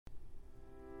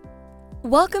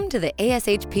Welcome to the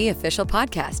ASHP Official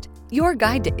Podcast, your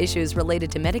guide to issues related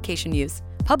to medication use,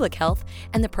 public health,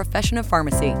 and the profession of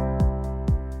pharmacy.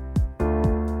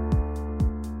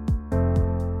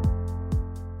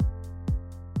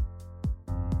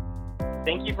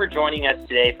 Thank you for joining us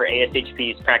today for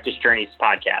ASHP's Practice Journeys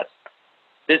podcast.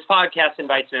 This podcast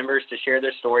invites members to share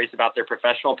their stories about their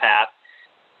professional path,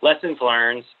 lessons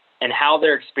learned, and how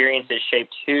their experiences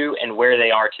shaped who and where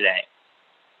they are today.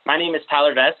 My name is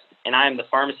Tyler Vest, and I am the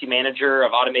Pharmacy Manager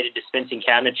of Automated Dispensing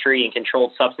Cabinetry and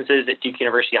Controlled Substances at Duke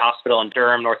University Hospital in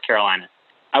Durham, North Carolina.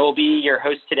 I will be your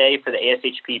host today for the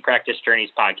ASHP Practice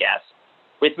Journeys podcast.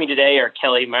 With me today are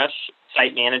Kellie Musch,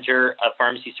 Site Manager of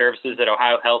Pharmacy Services at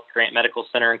Ohio Health Grant Medical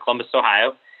Center in Columbus,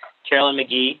 Ohio; Carolyn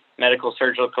Magee, Medical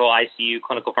Surgical ICU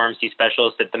Clinical Pharmacy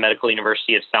Specialist at the Medical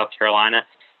University of South Carolina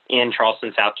in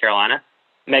Charleston, South Carolina;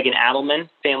 Megan Adelman,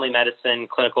 Family Medicine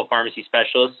Clinical Pharmacy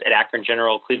Specialist at Akron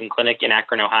General Cleveland Clinic in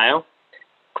Akron, Ohio;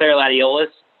 Claire Latiolais,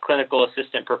 Clinical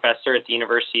Assistant Professor at the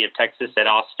University of Texas at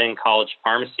Austin College of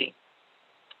Pharmacy.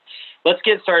 Let's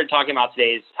get started talking about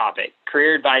today's topic,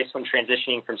 career advice when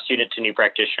transitioning from student to new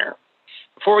practitioner.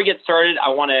 Before we get started, I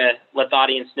want to let the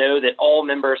audience know that all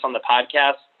members on the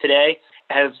podcast today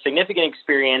have significant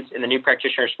experience in the New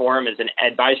Practitioners Forum as an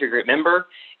advisory group member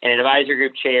and an advisory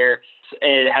group chair,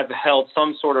 and have held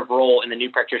some sort of role in the New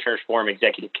Practitioners Forum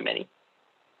Executive Committee.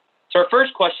 So our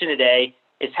first question today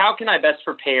is, how can I best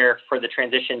prepare for the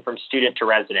transition from student to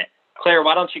resident? Claire,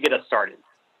 why don't you get us started?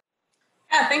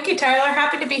 Yeah, thank you, Tyler.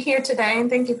 Happy to be here today, and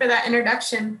thank you for that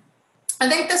introduction. I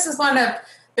think this is one of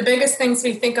the biggest things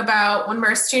we think about when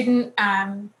we're a student.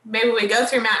 Maybe we go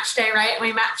through match day, right?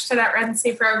 We match to that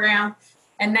residency program,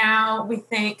 and now we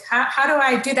think, how do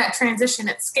I do that transition?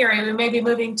 It's scary. We may be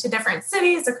moving to different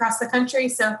cities across the country.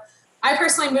 So I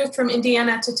personally moved from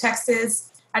Indiana to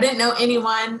Texas. I didn't know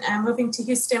anyone. Moving to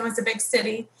Houston was a big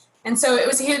city. And so it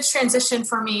was a huge transition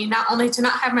for me, not only to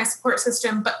not have my support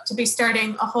system, but to be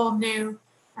starting a whole new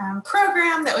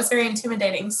program that was very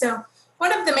intimidating. So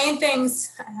one of the main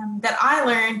things that I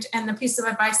learned, and the piece of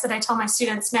advice that I tell my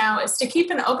students now, is to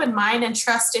keep an open mind and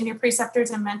trust in your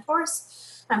preceptors and mentors.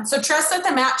 So trust that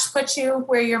the match puts you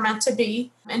where you're meant to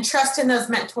be, and trust in those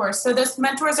mentors. So those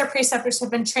mentors or preceptors have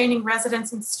been training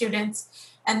residents and students,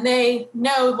 and they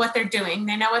know what they're doing.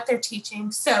 They know what they're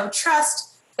teaching. So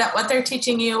trust that what they're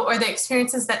teaching you or the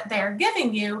experiences that they're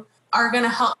giving you are going to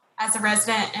help as a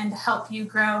resident and help you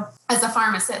grow as a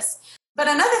pharmacist. But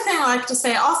another thing I like to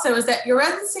say also is that your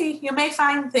residency, you may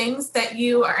find things that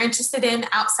you are interested in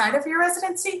outside of your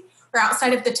residency or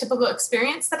outside of the typical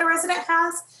experience that a resident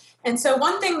has. And so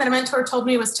one thing that a mentor told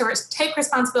me was to take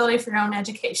responsibility for your own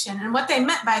education. And what they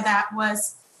meant by that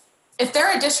was, if there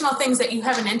are additional things that you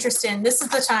have an interest in, this is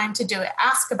the time to do it.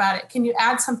 Ask about it. Can you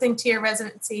add something to your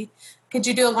residency? Could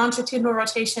you do a longitudinal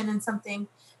rotation in something?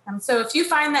 So if you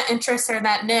find that interest or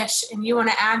that niche and you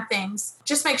want to add things,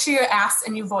 just make sure you ask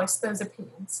and you voice those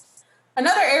opinions.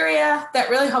 Another area that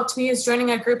really helped me is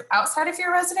joining a group outside of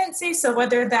your residency. So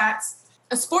whether that's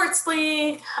a sports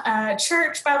league, a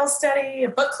church Bible study, a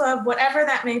book club, whatever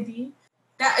that may be,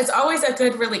 that is always a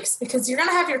good release, because you're going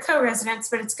to have your co-residents,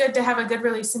 but it's good to have a good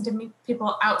release and to meet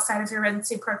people outside of your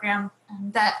residency program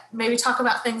that maybe talk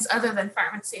about things other than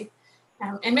pharmacy.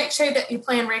 And make sure that you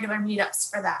plan regular meetups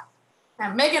for that.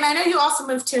 Megan, I know you also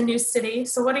moved to a new city,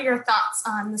 so what are your thoughts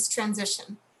on this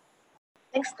transition?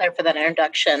 Thanks, Claire, for that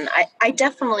introduction. I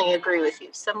definitely agree with you.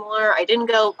 Similar, I didn't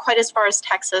go quite as far as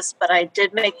Texas, but I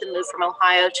did make the move from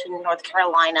Ohio to North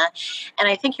Carolina, and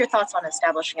I think your thoughts on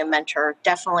establishing a mentor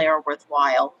definitely are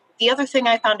worthwhile. The other thing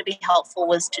I found to be helpful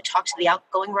was to talk to the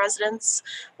outgoing residents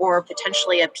or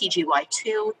potentially a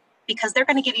PGY2, because they're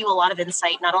going to give you a lot of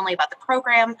insight, not only about the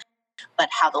program, but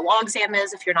how the law exam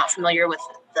is if you're not familiar with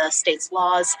the state's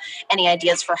laws, any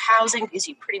ideas for housing, because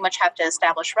you pretty much have to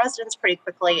establish residence pretty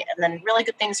quickly, and then really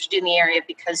good things to do in the area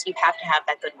because you have to have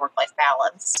that good work-life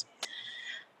balance.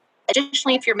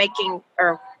 Additionally, if you're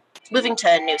moving to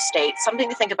a new state, something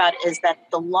to think about is that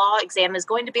the law exam is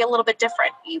going to be a little bit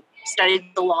different. You studied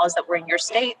the laws that were in your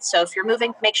state, so if you're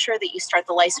moving, make sure that you start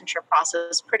the licensure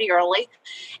process pretty early.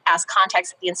 Ask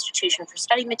contacts at the institution for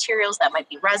study materials. That might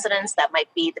be residents, that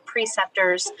might be the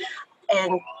preceptors,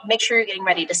 and make sure you're getting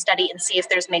ready to study and see if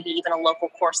there's maybe even a local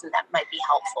course and that might be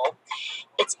helpful.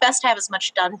 It's best to have as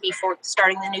much done before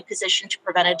starting the new position to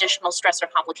prevent additional stress or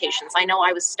complications. I know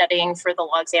I was studying for the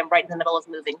law exam right in the middle of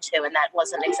moving too, and that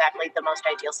wasn't exactly the most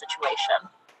ideal situation.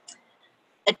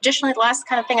 Additionally, the last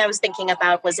kind of thing I was thinking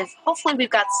about was if hopefully we've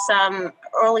got some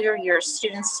earlier year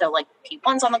students, so like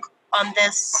P1s on the on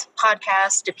this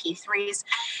podcast to P3s,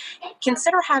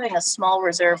 consider having a small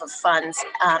reserve of funds,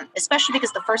 especially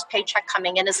because the first paycheck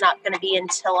coming in is not going to be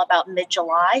until about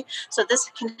mid-July. So this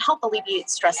can help alleviate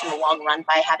stress in the long run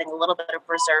by having a little bit of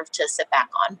reserve to sit back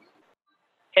on.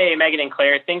 Hey, Megan and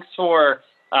Claire, thanks for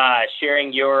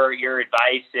sharing your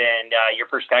advice and your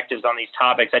perspectives on these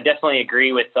topics. I definitely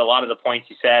agree with a lot of the points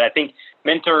you said. I think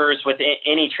mentors with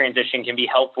any transition can be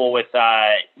helpful with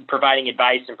providing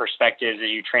advice and perspectives as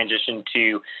you transition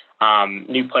to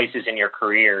new places in your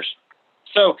careers.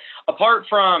 So apart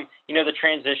from, the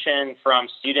transition from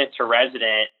student to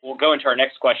resident, we'll go into our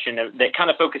next question that kind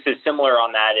of focuses similar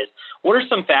on that is, what are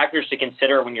some factors to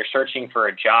consider when you're searching for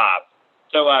a job?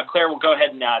 So Claire, we'll go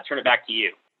ahead and turn it back to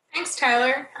you. Thanks,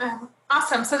 Tyler.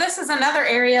 Awesome. So this is another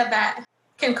area that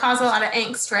can cause a lot of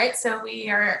angst, right? So we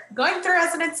are going through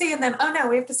residency and then, oh no,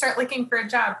 we have to start looking for a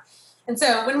job. And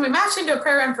so when we match into a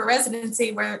program for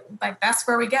residency, we're like, that's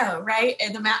where we go, right?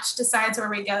 And the match decides where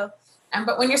we go.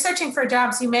 But when you're searching for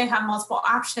jobs, you may have multiple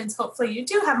options. Hopefully you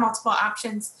do have multiple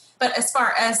options. But as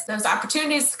far as those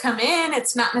opportunities come in,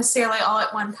 it's not necessarily all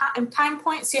at one time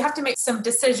point. So you have to make some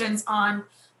decisions on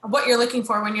what you're looking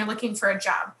for when you're looking for a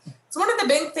job. So one of the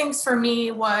big things for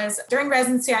me was during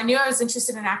residency, I knew I was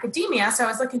interested in academia. So I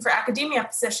was looking for academia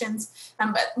positions.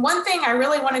 But one thing I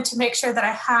really wanted to make sure that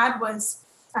I had was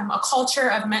a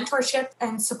culture of mentorship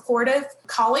and supportive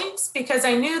colleagues, because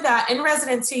I knew that in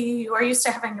residency, you are used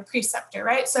to having a preceptor,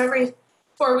 right? So every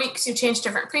 4 weeks, you change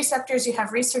different preceptors, you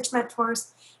have research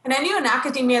mentors. And I knew in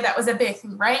academia that was a big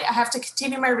thing, right? I have to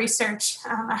continue my research.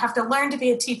 I have to learn to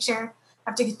be a teacher. I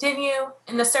have to continue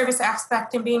in the service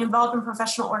aspect and being involved in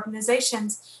professional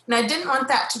organizations. And I didn't want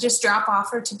that to just drop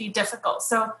off or to be difficult.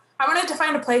 So I wanted to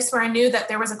find a place where I knew that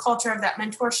there was a culture of that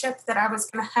mentorship, that I was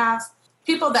going to have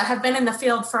people that have been in the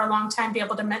field for a long time be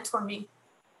able to mentor me.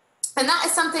 And that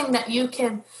is something that you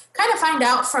can kind of find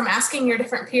out from asking your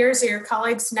different peers or your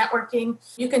colleagues, networking.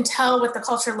 You can tell what the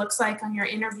culture looks like on your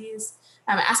interviews,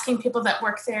 asking people that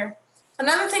work there.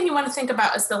 Another thing you want to think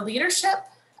about is the leadership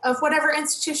of whatever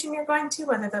institution you're going to,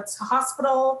 whether that's a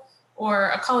hospital or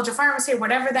a college of pharmacy or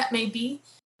whatever that may be,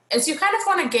 is you kind of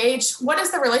want to gauge what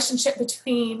is the relationship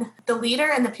between the leader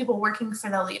and the people working for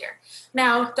the leader.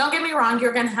 Now, don't get me wrong,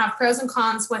 you're going to have pros and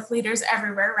cons with leaders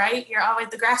everywhere, right?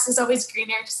 The grass is always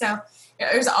greener, so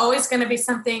there's always going to be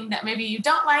something that maybe you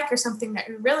don't like or something that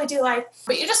you really do like,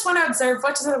 but you just want to observe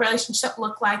what does the relationship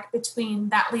look like between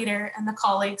that leader and the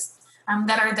colleagues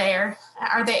that are there.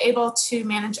 Are they able to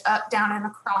manage up, down, and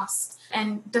across?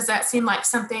 And does that seem like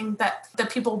something that the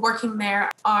people working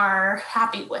there are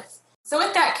happy with? So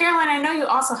with that, Carolyn, I know you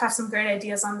also have some great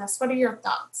ideas on this. What are your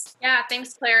thoughts? Yeah,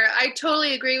 thanks, Claire. I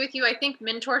totally agree with you. I think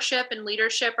mentorship and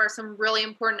leadership are some really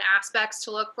important aspects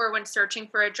to look for when searching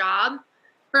for a job.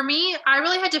 For me, I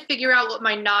really had to figure out what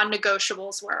my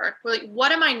non-negotiables were. Like,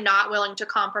 what am I not willing to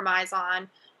compromise on?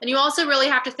 And you also really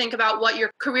have to think about what your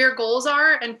career goals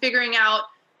are and figuring out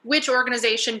which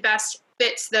organization best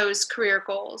fits those career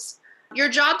goals. Your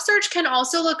job search can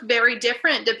also look very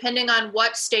different depending on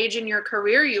what stage in your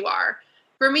career you are.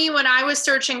 For me, when I was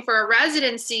searching for a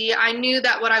residency, I knew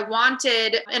that what I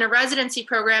wanted in a residency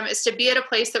program is to be at a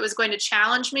place that was going to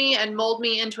challenge me and mold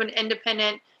me into an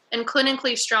independent and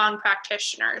clinically strong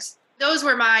practitioners. Those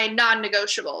were my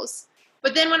non-negotiables.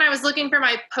 But then when I was looking for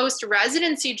my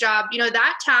post-residency job,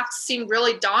 that task seemed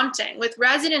really daunting. With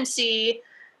residency,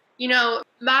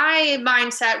 my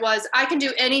mindset was I can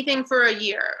do anything for a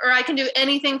year or I can do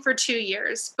anything for 2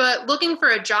 years. But looking for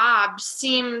a job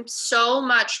seemed so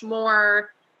much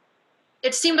more,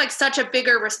 it seemed like such a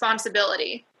bigger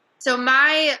responsibility. So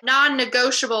my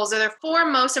non-negotiables, or the 4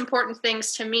 most important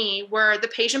things to me, were the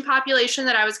patient population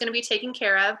that I was going to be taking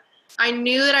care of. I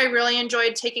knew that I really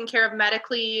enjoyed taking care of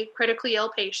medically critically ill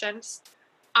patients.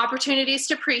 Opportunities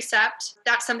to precept,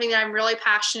 that's something that I'm really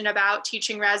passionate about,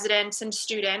 teaching residents and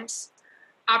students.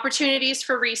 Opportunities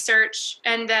for research,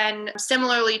 and then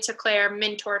similarly to Claire,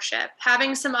 mentorship,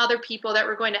 having some other people that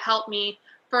were going to help me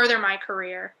further my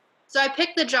career. So I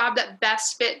picked the job that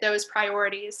best fit those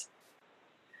priorities.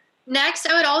 Next,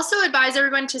 I would also advise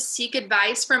everyone to seek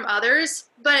advice from others,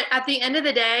 but at the end of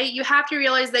the day, you have to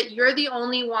realize that you're the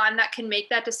only one that can make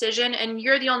that decision, and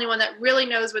you're the only one that really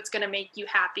knows what's going to make you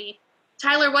happy.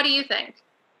 Tyler, what do you think?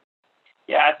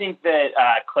 Yeah, I think that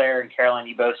Claire and Carolyn,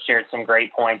 you both shared some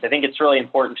great points. I think it's really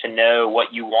important to know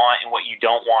what you want and what you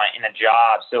don't want in a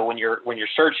job. So when you're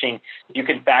searching, you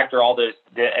can factor all those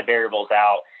variables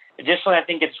out. Additionally, I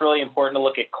think it's really important to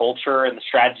look at culture and the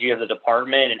strategy of the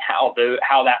department and how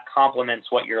that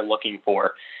complements what you're looking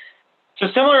for. So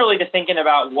similarly to thinking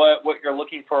about what you're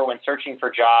looking for when searching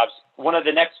for jobs, one of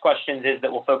the next questions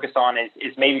that we'll focus on is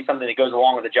maybe something that goes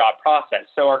along with the job process.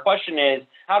 So our question is,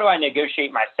 how do I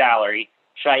negotiate my salary?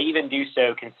 Should I even do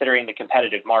so considering the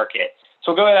competitive market?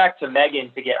 So we'll go back to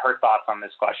Megan to get her thoughts on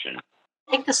this question.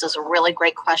 I think this is a really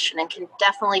great question and can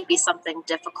definitely be something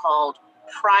difficult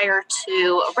prior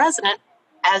to a resident,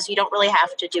 as you don't really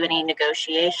have to do any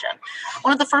negotiation.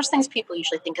 One of the first things people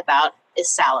usually think about is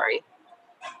salary.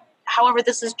 However,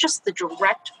 this is just the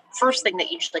direct first thing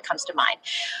that usually comes to mind.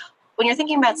 When you're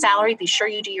thinking about salary, be sure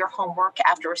you do your homework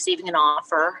after receiving an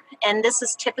offer. And this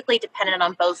is typically dependent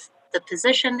on both the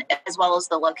position as well as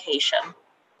the location.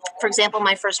 For example,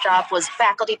 my first job was a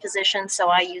faculty position, so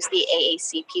I used the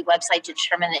AACP website to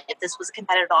determine if this was a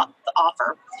competitive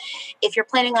offer. If you're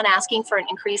planning on asking for an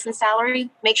increase in salary,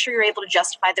 make sure you're able to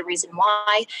justify the reason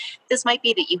why. This might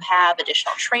be that you have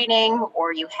additional training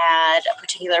or you had a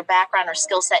particular background or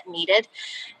skill set needed,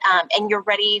 and you're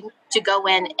ready to go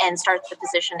in and start the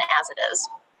position as it is.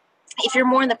 If you're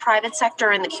more in the private sector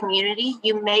or in the community,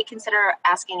 you may consider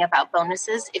asking about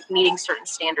bonuses if meeting certain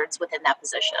standards within that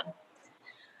position.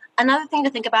 Another thing to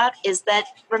think about is that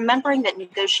remembering that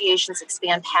negotiations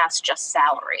expand past just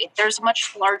salary. There's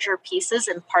much larger pieces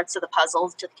and parts of the puzzle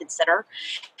to consider.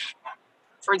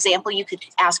 For example, you could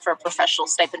ask for a professional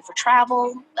stipend for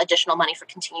travel, additional money for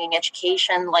continuing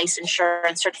education, licensure,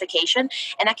 and certification,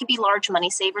 and that can be large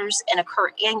money savers and occur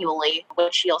annually,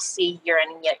 which you'll see year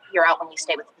in and year out when you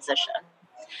stay with the position.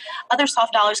 Other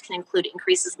soft dollars can include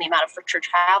increases in the amount of future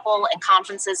travel and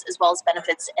conferences, as well as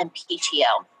benefits and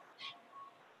PTO.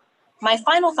 My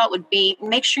final thought would be,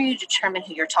 make sure you determine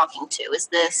who you're talking to. Is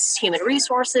this human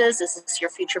resources? Is this your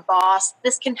future boss?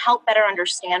 This can help better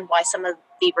understand why some of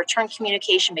the return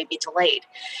communication may be delayed.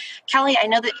 Kellie, I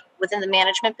know that within the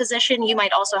management position, you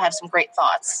might also have some great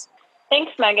thoughts.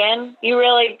 Thanks, Megan. You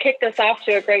really kicked us off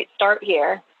to a great start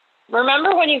here.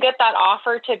 Remember when you get that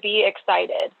offer to be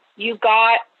excited. You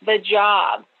got the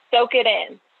job. Soak it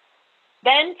in.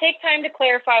 Then take time to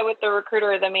clarify with the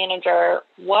recruiter or the manager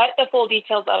what the full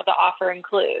details of the offer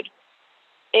include.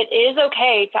 It is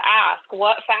okay to ask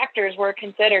what factors were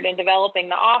considered in developing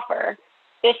the offer.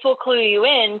 This will clue you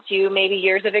into maybe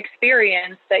years of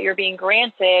experience that you're being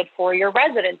granted for your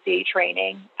residency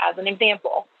training, as an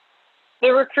example.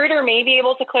 The recruiter may be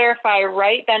able to clarify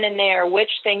right then and there which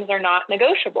things are not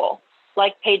negotiable,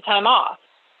 like paid time off.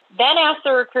 Then ask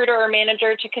the recruiter or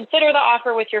manager to consider the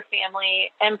offer with your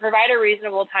family and provide a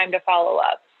reasonable time to follow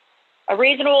up. A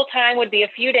reasonable time would be a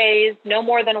few days, no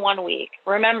more than 1 week.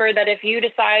 Remember that if you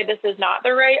decide this is not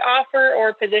the right offer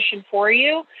or position for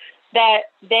you, that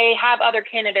they have other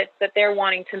candidates that they're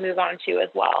wanting to move on to as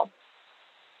well.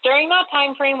 During that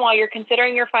time frame, while you're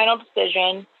considering your final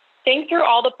decision, think through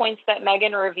all the points that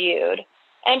Megan reviewed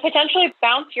and potentially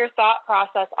bounce your thought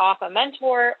process off a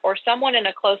mentor or someone in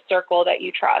a close circle that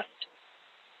you trust.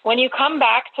 When you come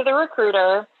back to the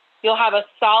recruiter, you'll have a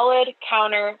solid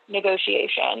counter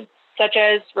negotiation, such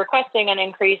as requesting an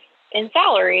increase in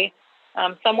salary.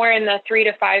 Somewhere in the 3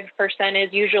 to 5%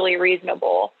 is usually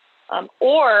reasonable,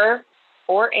 or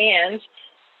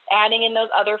adding in those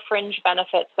other fringe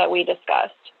benefits that we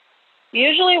discussed.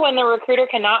 Usually when the recruiter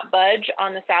cannot budge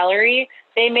on the salary,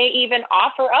 they may even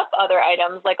offer up other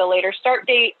items like a later start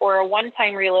date or a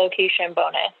one-time relocation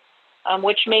bonus,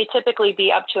 which may typically be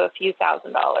up to a few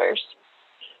 $1,000s.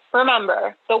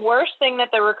 Remember, the worst thing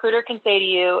that the recruiter can say to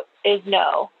you is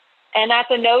no, and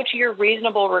that's a no to your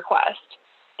reasonable request.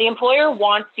 The employer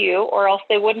wants you, or else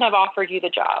they wouldn't have offered you the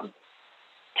job.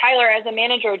 Tyler, as a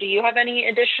manager, do you have any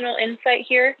additional insight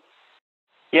here?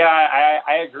 Yeah,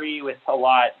 I agree with a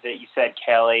lot that you said,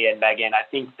 Kellie and Megan. I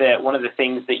think that one of the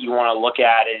things that you want to look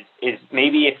at is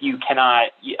maybe if you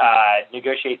cannot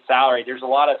negotiate salary, there's a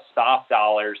lot of soft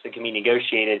dollars that can be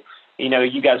negotiated. You know,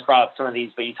 you guys brought up some of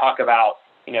these, but you talk about,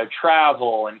 you know,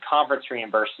 travel and conference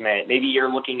reimbursement. Maybe you're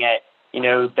looking at, you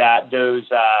know, those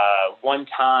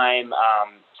one-time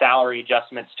salary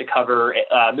adjustments to cover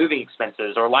moving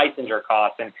expenses or licensure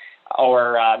costs,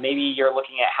 or maybe you're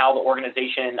looking at how the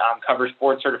organization covers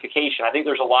board certification. I think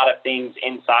there's a lot of things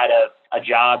inside of a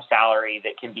job salary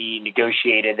that can be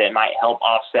negotiated that might help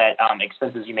offset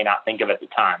expenses you may not think of at the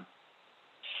time.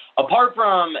 Apart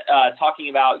from talking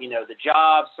about, you know, the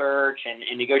job search and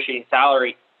negotiating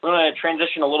salary, we're going to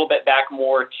transition a little bit back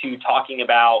more to talking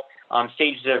about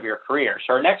stages of your career.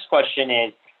 So our next question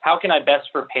is, how can I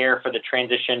best prepare for the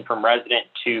transition from resident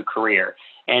to career?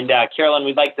 And Carolyn,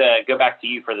 we'd like to go back to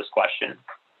you for this question.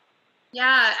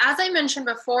 Yeah, as I mentioned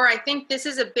before, I think this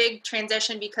is a big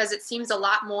transition because it seems a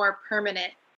lot more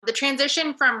permanent. The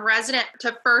transition from resident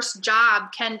to first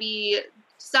job can be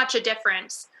such a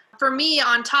difference. For me,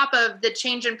 on top of the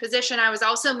change in position, I was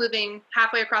also moving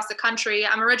halfway across the country.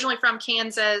 I'm originally from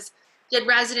Kansas, did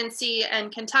residency in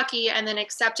Kentucky, and then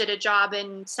accepted a job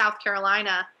in South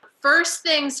Carolina. First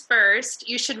things first,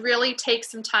 you should really take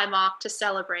some time off to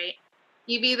celebrate.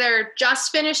 You've either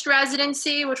just finished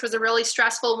residency, which was a really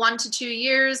stressful 1 to 2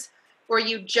 years, or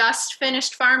you just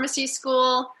finished pharmacy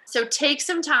school. So take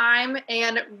some time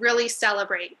and really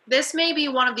celebrate. This may be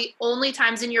one of the only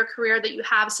times in your career that you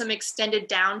have some extended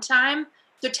downtime.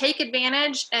 So take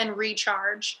advantage and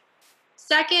recharge.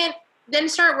 Second, then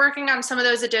start working on some of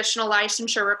those additional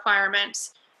licensure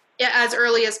requirements as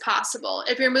early as possible.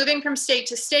 If you're moving from state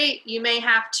to state, you may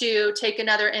have to take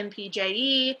another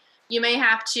MPJE. You may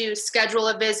have to schedule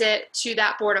a visit to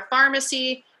that board of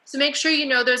pharmacy. So make sure you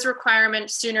know those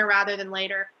requirements sooner rather than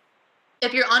later.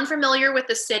 If you're unfamiliar with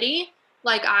the city,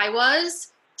 like I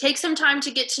was, take some time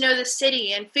to get to know the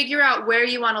city and figure out where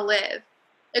you want to live.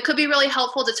 It could be really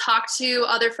helpful to talk to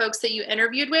other folks that you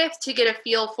interviewed with to get a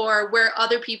feel for where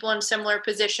other people in similar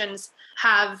positions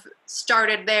have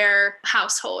started their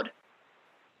household.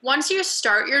 Once you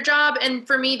start your job, and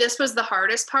for me, this was the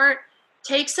hardest part,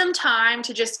 take some time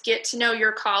to just get to know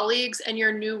your colleagues and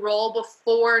your new role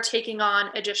before taking on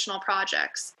additional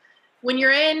projects. When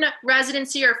you're in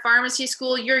residency or pharmacy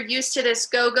school, you're used to this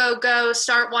go, go, go,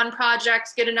 start one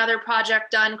project, get another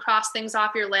project done, cross things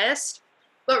off your list.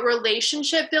 But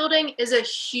relationship building is a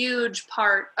huge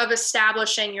part of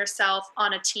establishing yourself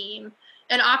on a team.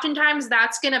 And oftentimes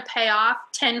that's going to pay off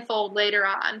tenfold later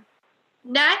on.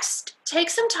 Next, take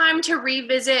some time to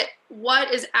revisit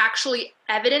what is actually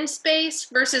evidence-based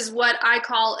versus what I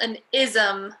call an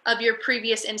ism of your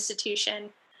previous institution.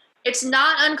 It's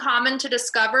not uncommon to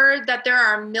discover that there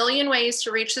are a million ways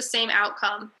to reach the same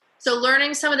outcome. So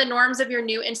learning some of the norms of your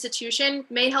new institution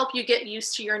may help you get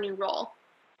used to your new role.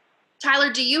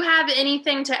 Tyler, do you have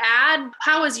anything to add?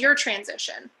 How was your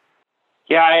transition?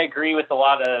 Yeah, I agree with a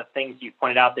lot of things you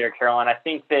pointed out there, Carolyn. I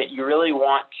think that you really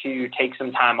want to take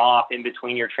some time off in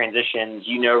between your transitions.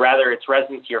 Whether it's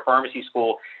residency or pharmacy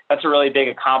school, that's a really big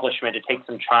accomplishment to take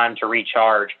some time to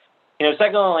recharge.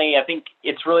 Secondly, I think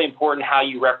it's really important how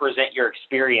you represent your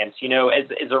experience.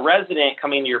 As a resident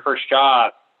coming into your first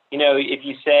job, if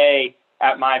you say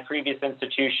at my previous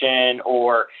institution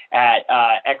or at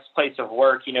X place of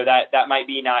work, that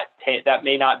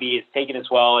may not be as taken as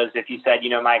well as if you said,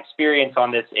 my experience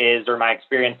on this is, or my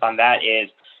experience on that is,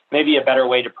 maybe a better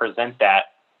way to present that.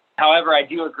 However, I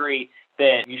do agree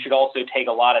that you should also take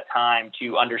a lot of time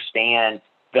to understand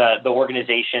the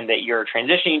organization that you're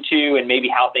transitioning to and maybe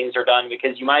how things are done,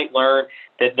 because you might learn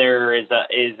that there is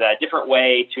a different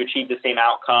way to achieve the same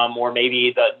outcome, or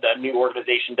maybe the new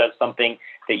organization does something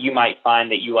that you might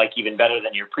find that you like even better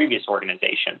than your previous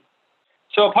organization.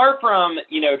 So apart from,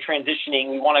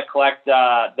 transitioning, we want to collect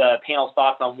the panel's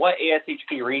thoughts on what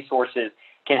ASHP resources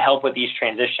can help with these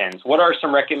transitions. What are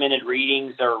some recommended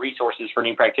readings or resources for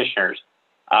new practitioners?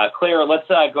 Claire, let's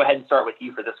go ahead and start with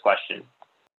you for this question.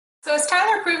 So as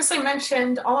Tyler previously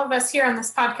mentioned, all of us here on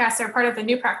this podcast are part of the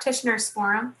New Practitioners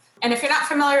Forum. And if you're not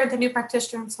familiar with the New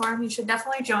Practitioners Forum, you should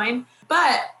definitely join.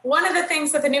 But one of the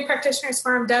things that the New Practitioners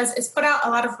Forum does is put out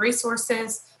a lot of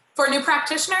resources for new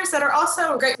practitioners that are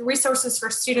also great resources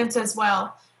for students as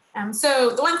well.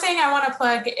 So the one thing I want to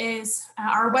plug is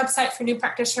our website for New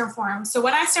Practitioner Forum. So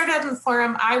when I started in the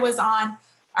forum, I was on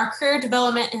our Career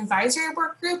Development Advisory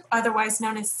Work Group, otherwise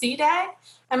known as CDAG.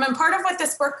 And part of what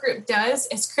this work group does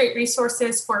is create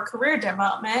resources for career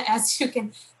development, as you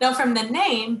can know from the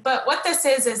name. But what this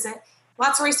is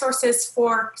lots of resources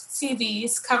for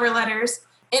CVs, cover letters,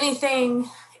 anything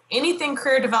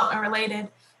career development related.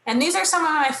 And these are some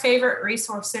of my favorite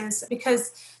resources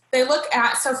because they look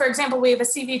at, so for example, we have a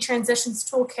CV transitions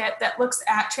toolkit that looks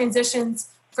at transitions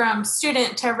from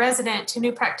student to resident to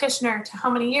new practitioner to how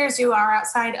many years you are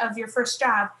outside of your first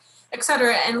job, et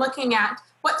cetera, and looking at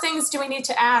what things do we need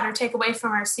to add or take away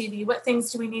from our CV? What things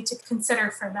do we need to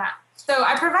consider for that? So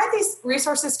I provide these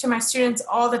resources to my students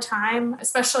all the time,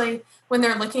 especially when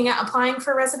they're looking at applying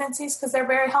for residencies because they're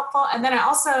very helpful. And then I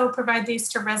also provide these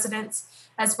to residents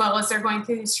as well as they're going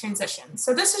through these transitions.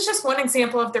 So this is just one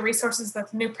example of the resources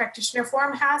that the New Practitioner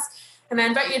Forum has. And I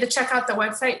invite you to check out the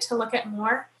website to look at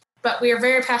more. But we are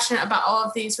very passionate about all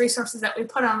of these resources that we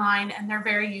put online, and they're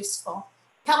very useful.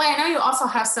 Kelly, I know you also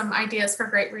have some ideas for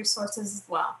great resources as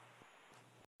well.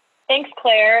 Thanks,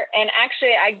 Claire. And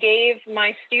actually, I gave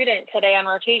my student today on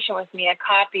rotation with me a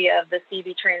copy of the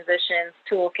CV Transitions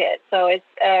Toolkit. So it's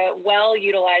a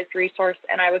well-utilized resource,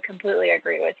 and I would completely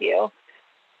agree with you.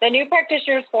 The New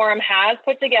Practitioners Forum has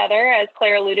put together, as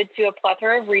Claire alluded to, a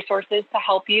plethora of resources to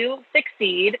help you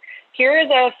succeed. Here is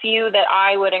a few that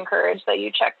I would encourage that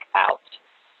you check out.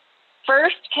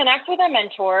 First, connect with a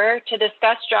mentor to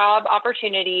discuss job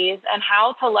opportunities and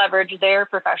how to leverage their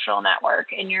professional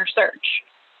network in your search.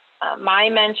 My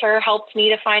mentor helped me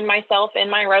to find myself in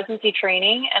my residency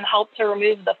training and helped to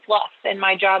remove the fluff in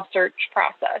my job search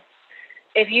process.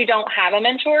 If you don't have a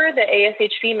mentor, the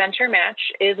ASHP Mentor Match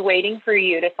is waiting for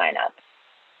you to sign up.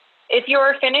 If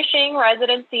you're finishing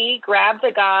residency, grab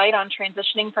the guide on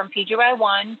transitioning from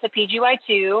PGY1 to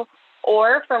PGY2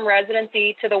 or from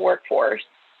residency to the workforce.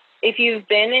 If you've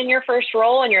been in your first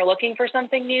role and you're looking for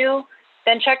something new,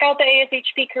 then check out the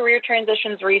ASHP Career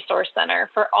Transitions Resource Center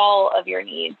for all of your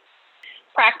needs.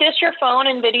 Practice your phone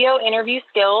and video interview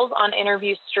skills on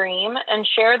Interview Stream and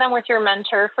share them with your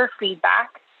mentor for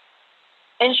feedback.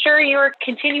 Ensure you are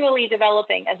continually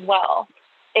developing as well.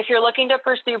 If you're looking to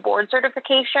pursue board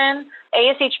certification,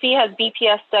 ASHP has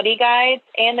BPS study guides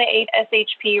and the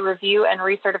ASHP Review and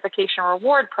Recertification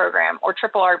Reward Program, or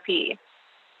RRP.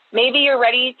 Maybe you're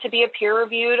ready to be a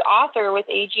peer-reviewed author with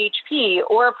AGHP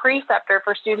or a preceptor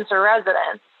for students or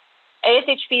residents.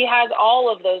 ASHP has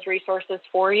all of those resources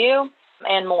for you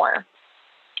and more.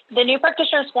 The New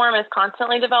Practitioners Forum is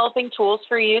constantly developing tools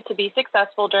for you to be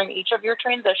successful during each of your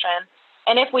transitions.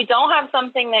 And if we don't have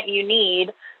something that you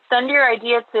need, send your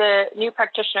idea to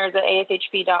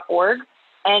newpractitioners@ashp.org,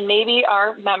 and maybe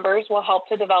our members will help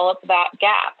to develop that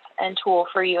gap and tool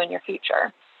for you in your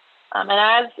future. And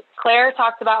as Claire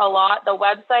talked about a lot, the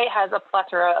website has a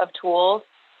plethora of tools,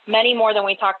 many more than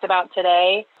we talked about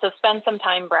today, so spend some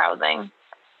time browsing.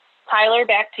 Tyler,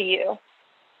 back to you.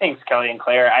 Thanks, Kelly and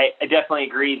Claire. I definitely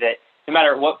agree that no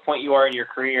matter what point you are in your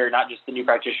career, not just the New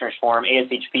Practitioners Forum,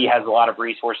 ASHP has a lot of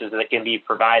resources that can be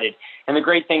provided. And the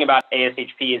great thing about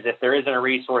ASHP is if there isn't a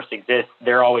resource exists,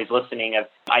 they're always listening of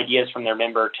ideas from their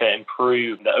member to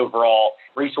improve the overall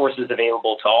resources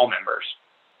available to all members.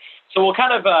 So we'll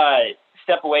kind of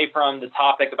step away from the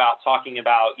topic about talking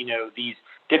about, these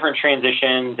different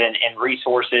transitions and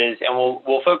resources, and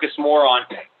we'll focus more on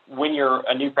when you're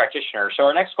a new practitioner. So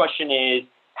our next question is,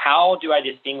 how do I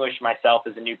distinguish myself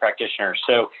as a new practitioner?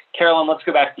 So Carolyn, let's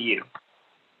go back to you.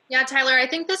 Yeah, Tyler, I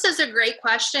think this is a great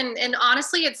question. And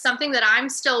honestly, it's something that I'm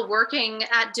still working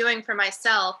at doing for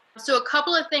myself. So a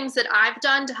couple of things that I've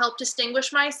done to help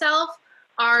distinguish myself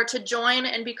are to join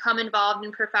and become involved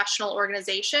in professional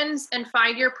organizations and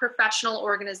find your professional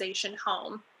organization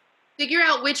home. Figure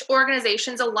out which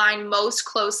organizations align most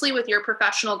closely with your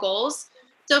professional goals.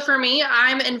 So for me,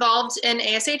 I'm involved in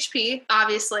ASHP,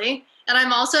 obviously, and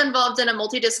I'm also involved in a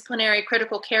multidisciplinary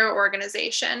critical care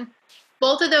organization.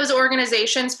 Both of those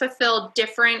organizations fulfill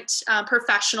different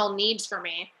professional needs for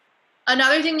me.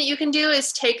 Another thing that you can do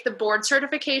is take the board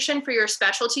certification for your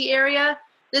specialty area.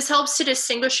 This helps to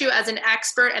distinguish you as an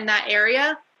expert in that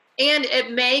area, and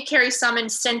it may carry some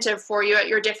incentive for you at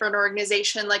your different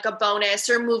organization, like a bonus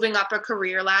or moving up a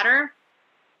career ladder.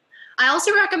 I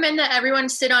also recommend that everyone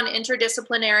sit on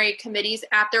interdisciplinary committees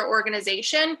at their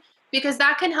organization because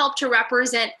that can help to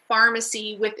represent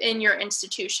pharmacy within your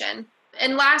institution.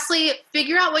 And lastly,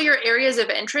 figure out what your areas of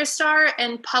interest are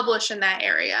and publish in that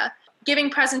area. Giving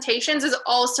presentations is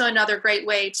also another great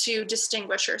way to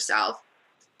distinguish yourself.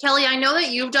 Kelly, I know that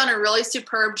you've done a really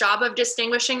superb job of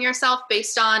distinguishing yourself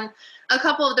based on a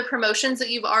couple of the promotions that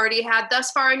you've already had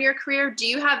thus far in your career. Do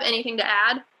you have anything to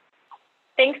add?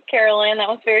 Thanks, Carolyn. That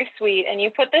was very sweet. And you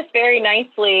put this very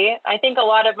nicely. I think a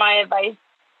lot of my advice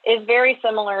is very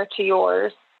similar to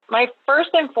yours. My first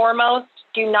and foremost,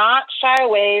 do not shy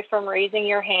away from raising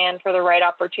your hand for the right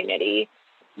opportunity.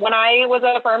 When I was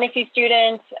a pharmacy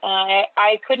student,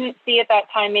 I couldn't see at that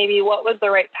time maybe what was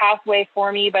the right pathway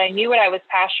for me, but I knew what I was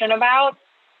passionate about.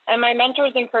 And my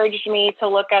mentors encouraged me to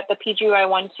look at the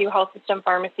PGY1-2 Health System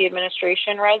Pharmacy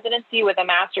Administration residency with a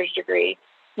master's degree,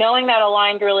 knowing that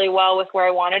aligned really well with where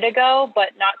I wanted to go,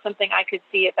 but not something I could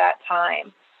see at that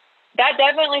time. That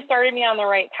definitely started me on the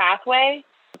right pathway,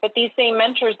 but these same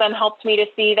mentors then helped me to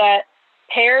see that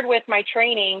paired with my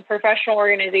training, professional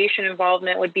organization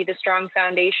involvement would be the strong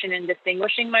foundation in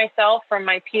distinguishing myself from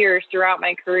my peers throughout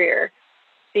my career.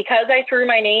 Because I threw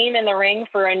my name in the ring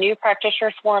for a New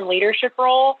Practitioners Forum leadership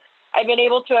role, I've been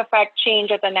able to affect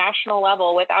change at the national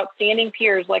level with outstanding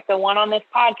peers like the one on this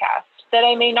podcast that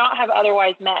I may not have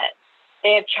otherwise met.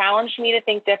 They have challenged me to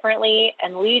think differently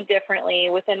and lead differently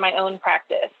within my own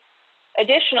practice.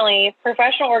 Additionally,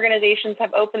 professional organizations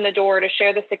have opened the door to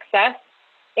share the success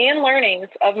and learnings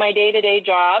of my day-to-day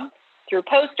job through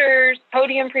posters,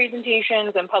 podium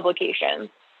presentations, and publications.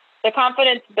 The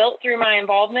confidence built through my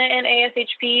involvement in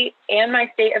ASHP and my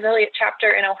state affiliate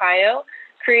chapter in Ohio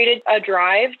created a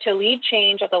drive to lead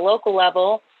change at the local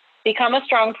level, become a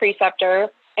strong preceptor,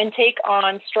 and take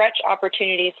on stretch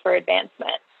opportunities for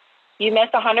advancement. You miss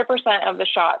 100% of the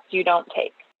shots you don't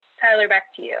take. Tyler,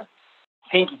 back to you.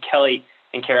 Thank you, Kelly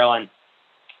and Carolyn.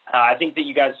 I think that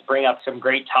you guys bring up some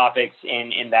great topics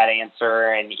in that answer.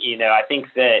 And, I think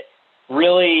that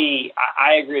really,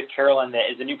 I agree with Carolyn that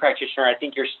as a new practitioner, I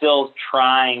think you're still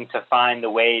trying to find the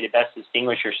way to best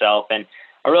distinguish yourself. And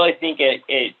I really think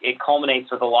it culminates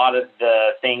with a lot of the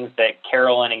things that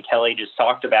Carolyn and Kelly just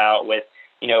talked about with,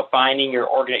 finding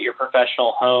your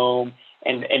professional home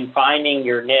and finding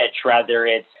your niche, whether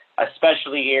it's a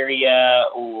specialty area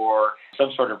or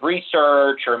some sort of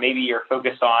research, or maybe you're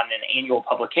focused on an annual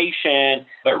publication.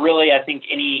 But really, I think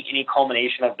any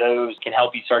culmination of those can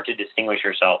help you start to distinguish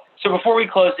yourself. So before we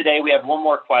close today, we have one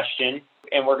more question,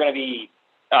 and we're going to be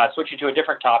switching to a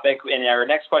different topic. And our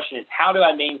next question is, how do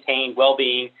I maintain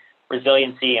well-being,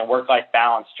 resiliency, and work-life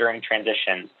balance during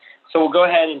transitions? So we'll go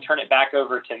ahead and turn it back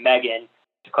over to Megan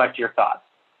to collect your thoughts.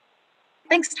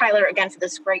 Thanks, Tyler, again, for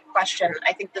this great question.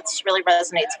 I think this really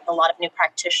resonates with a lot of new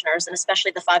practitioners, and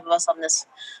especially the 5 of us on this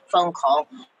phone call.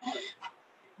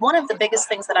 One of the biggest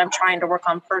things that I'm trying to work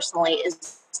on personally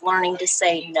is learning to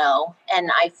say no, and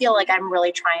I feel like I'm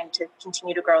really trying to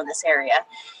continue to grow in this area.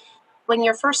 When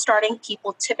you're first starting,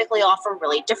 people typically offer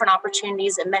really different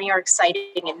opportunities, and many are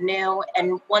exciting and new,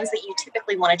 and ones that you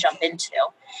typically want to jump into.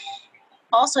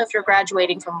 Also, if you're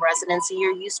graduating from residency,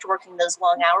 you're used to working those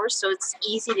long hours, so it's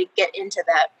easy to get into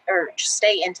that or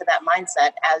stay into that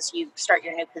mindset as you start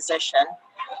your new position.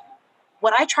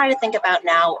 What I try to think about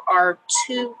now are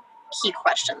 2 key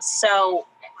questions. So,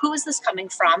 who is this coming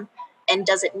from, and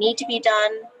does it need to be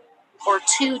done? Or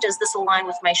 2, does this align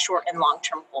with my short and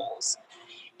long-term goals?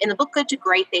 In the book Good to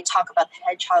Great, they talk about the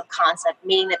hedgehog concept,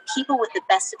 meaning that people with the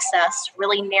best success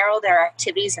really narrow their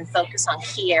activities and focus on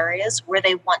key areas where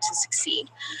they want to succeed.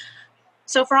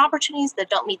 So for opportunities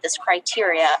that don't meet this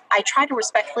criteria, I try to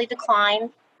respectfully decline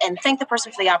and thank the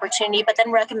person for the opportunity, but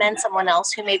then recommend someone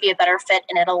else who may be a better fit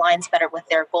and it aligns better with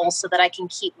their goals so that I can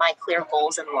keep my clear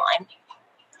goals in line.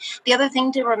 The other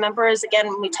thing to remember is, again,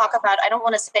 when we talk about, I don't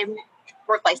want to say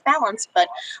work-life balance, but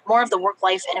more of the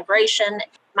work-life integration.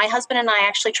 My husband and I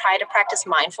actually try to practice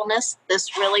mindfulness.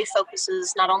 This really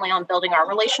focuses not only on building our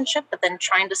relationship, but then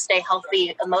trying to stay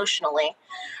healthy emotionally.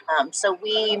 So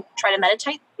we try to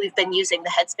meditate. We've been using the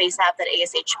Headspace app that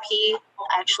ASHP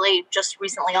actually just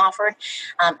recently offered.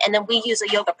 And then we use a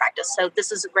yoga practice. So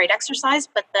this is a great exercise,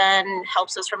 but then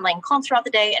helps us from laying calm throughout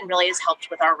the day and really has helped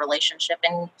with our relationship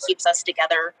and keeps us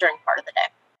together during part of the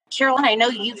day. Carolyn, I know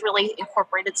you've really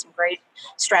incorporated some great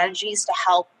strategies to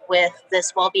help with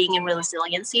this well-being and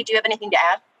resiliency. Do you have anything to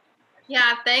add?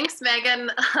 Yeah, thanks,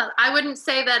 Megan. I wouldn't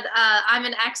say that I'm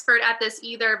an expert at this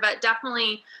either, but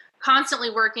definitely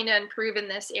constantly working to improve in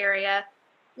this area.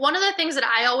 One of the things that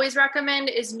I always recommend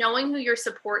is knowing who your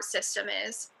support system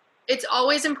is. It's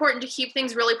always important to keep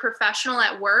things really professional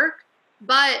at work,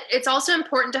 but it's also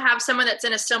important to have someone that's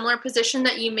in a similar position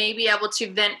that you may be able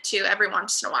to vent to every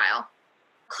once in a while.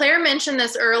 Claire mentioned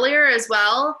this earlier as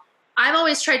well. I've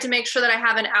always tried to make sure that I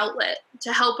have an outlet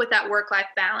to help with that work-life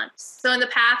balance. So in the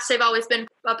past, I've always been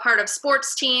a part of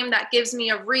sports team. That gives me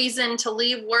a reason to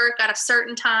leave work at a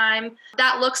certain time.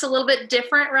 That looks a little bit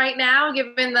different right now,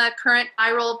 given the current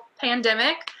viral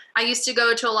pandemic. I used to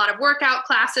go to a lot of workout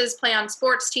classes, play on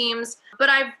sports teams, but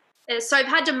I've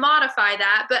had to modify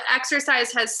that, but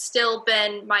exercise has still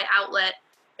been my outlet.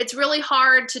 It's really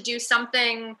hard to do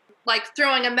something like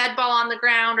throwing a med ball on the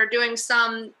ground or doing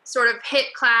some sort of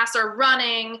HIIT class or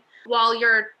running while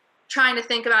you're trying to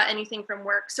think about anything from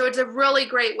work. So it's a really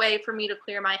great way for me to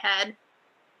clear my head.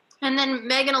 And then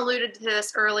Megan alluded to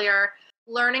this earlier,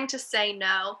 learning to say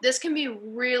no. This can be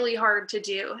really hard to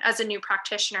do as a new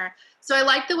practitioner. So I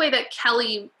like the way that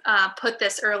Kelly put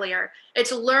this earlier.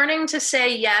 It's learning to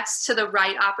say yes to the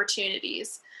right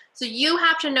opportunities. So you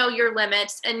have to know your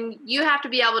limits and you have to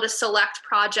be able to select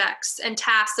projects and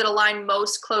tasks that align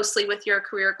most closely with your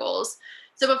career goals.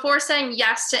 So before saying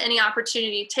yes to any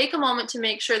opportunity, take a moment to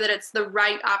make sure that it's the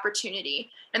right opportunity,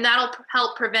 and that'll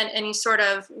help prevent any sort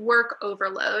of work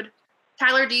overload.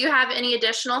 Tyler, do you have any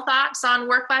additional thoughts on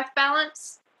work-life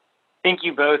balance? I think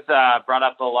you both brought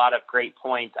up a lot of great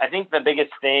points. I think the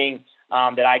biggest thing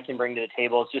that I can bring to the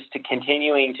table is just to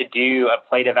continuing to do a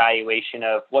plate evaluation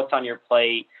of what's on your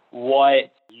plate,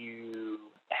 what you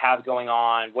have going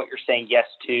on, what you're saying yes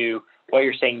to, what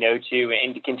you're saying no to,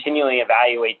 and to continually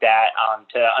evaluate that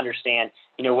to understand,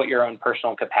 what your own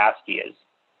personal capacity is.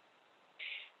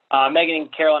 Megan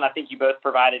and Carolyn, I think you both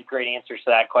provided great answers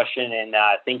to that question, and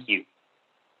thank you.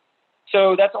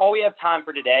 So that's all we have time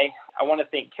for today. I want to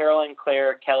thank Carolyn,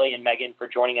 Claire, Kelly, and Megan for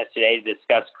joining us today to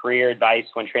discuss career advice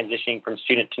when transitioning from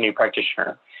student to new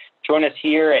practitioner. Join us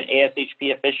here at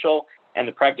ASHP Official and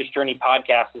the Practice Journey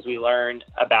podcast as we learn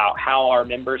about how our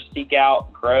members seek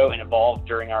out, grow, and evolve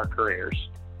during our careers.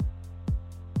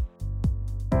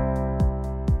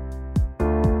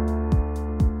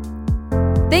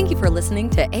 Thank you for listening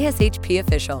to ASHP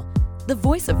Official, the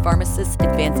voice of pharmacists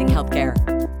advancing healthcare.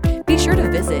 Be sure to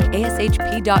visit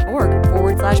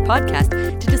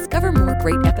ashp.org/podcast to discover more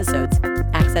great episodes,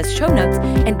 access show notes,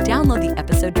 and download the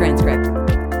episode transcript.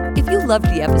 If you loved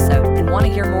the episode and want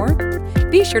to hear more,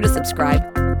 be sure to subscribe,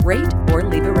 rate, or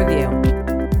leave a review.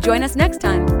 Join us next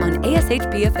time on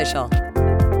ASHP Official.